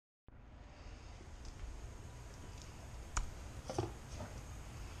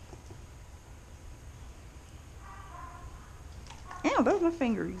Oh, that was my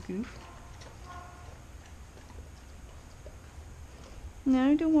finger, you goof.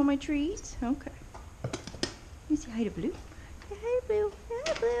 No, you don't want my treats? Okay. You say hi to Blue. Say hi, Blue.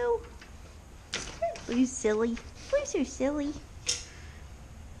 Hi, Blue. Blue's silly. Blue's so silly.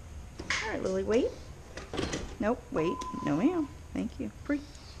 Alright, Lily, wait. Nope, wait. No, ma'am. Thank you. Free.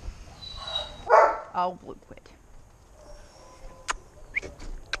 Oh, Blue quit.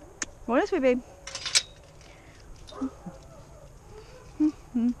 What is we, babe?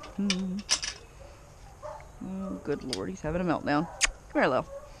 Oh, good Lord, he's having a meltdown. Come here, Lil.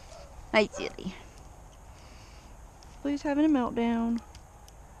 Hi, silly. Blue's having a meltdown.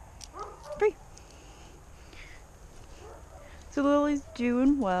 Free. So Lily's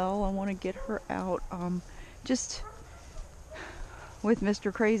doing well. I want to get her out. Just with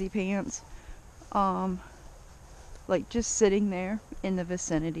Mr. Crazy Pants. Like just sitting there in the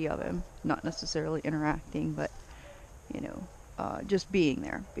vicinity of him, not necessarily interacting, but you know, just being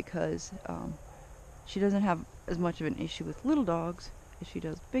there, because she doesn't have as much of an issue with little dogs as she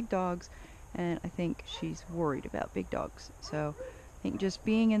does big dogs, and I think she's worried about big dogs. So I think just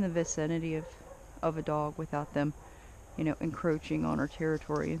being in the vicinity of a dog without them, you know, encroaching on her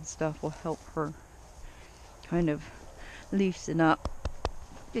territory and stuff will help her kind of loosen up.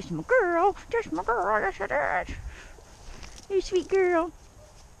 Just my girl, yes it is. You sweet girl.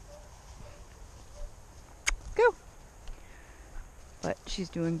 Go. But she's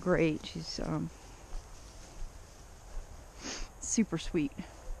doing great. She's super sweet.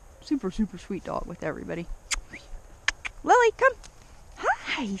 Super sweet dog with everybody. Lily, come.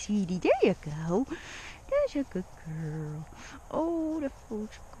 Hi, sweetie. There you go. That's a good girl. Oh, that feels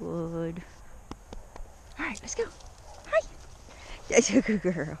good. Alright, let's go. Hi. That's a good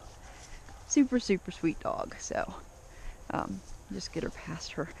girl. Super sweet dog. So, just get her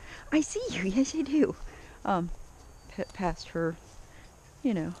past her. I see you. Yes, I do. Past her,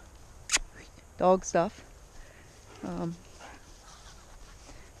 you know, dog stuff. I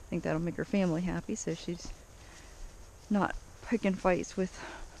think that'll make her family happy, so she's not picking fights with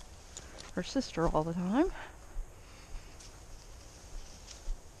her sister all the time.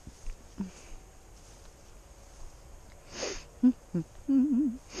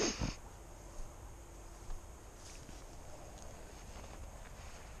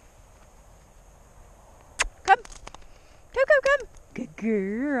 Come. Good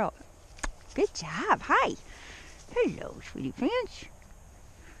girl. Good job. Hi. Hello, sweetie pants.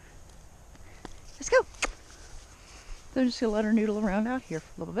 Let's go. So I'm just gonna let her noodle around out here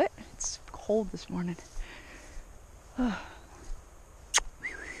for a little bit. It's cold this morning. Lily.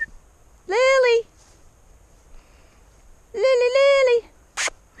 Lily.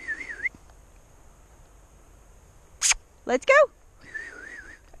 Let's go.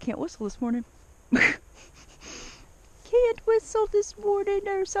 I can't whistle this morning. Can't whistle this morning.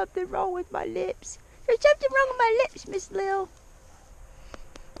 There's something wrong with my lips. There's something wrong with my lips, Miss Lil.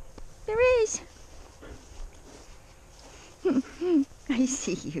 There is. I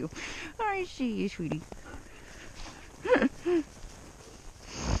see you. I see you, sweetie.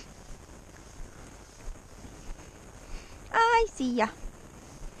 I see ya.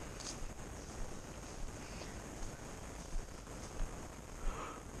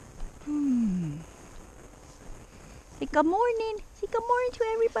 Say good morning. Say good morning to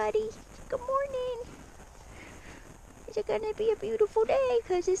everybody. Good morning. It's gonna be a beautiful day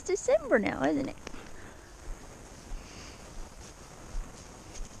because it's December now, isn't it?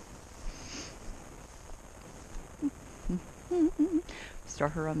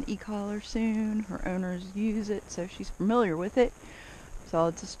 Start her on the e-collar soon. Her owners use it, so she's familiar with it. So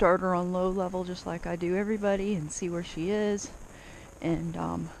I'll just start her on low level just like I do everybody and see where she is. And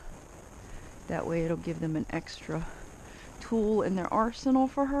that way it'll give them an extra tool in their arsenal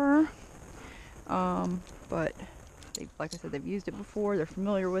for her. But they, like I said, they've used it before. They're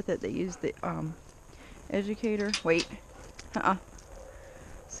familiar with it. They use the educator. Wait.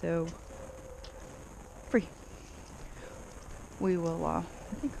 So free. We will, I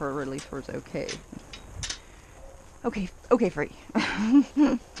think her release was okay. Okay, free. I'm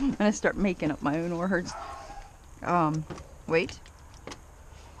gonna start making up my own words. Wait.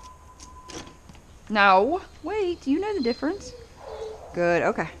 No, wait, you know the difference. Good,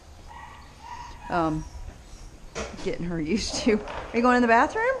 okay. Getting her used to. Are you going in the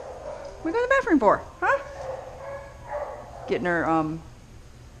bathroom? What are you going to the bathroom for? Huh? Getting her,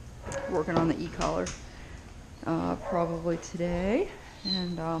 working on the e-collar. Probably today.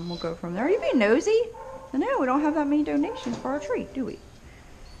 And, we'll go from there. Are you being nosy? No, we don't have that many donations for our tree, do we?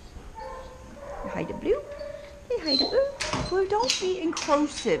 Hi to Blue. Hey, hi to Blue. Blue, don't be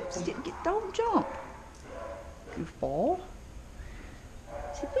inclusive. Don't jump. Goofball.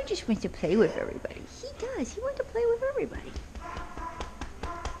 He just wants to play with everybody. He does. He wants to play with everybody.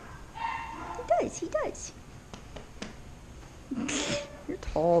 He does. He does. You're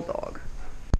tall, dog.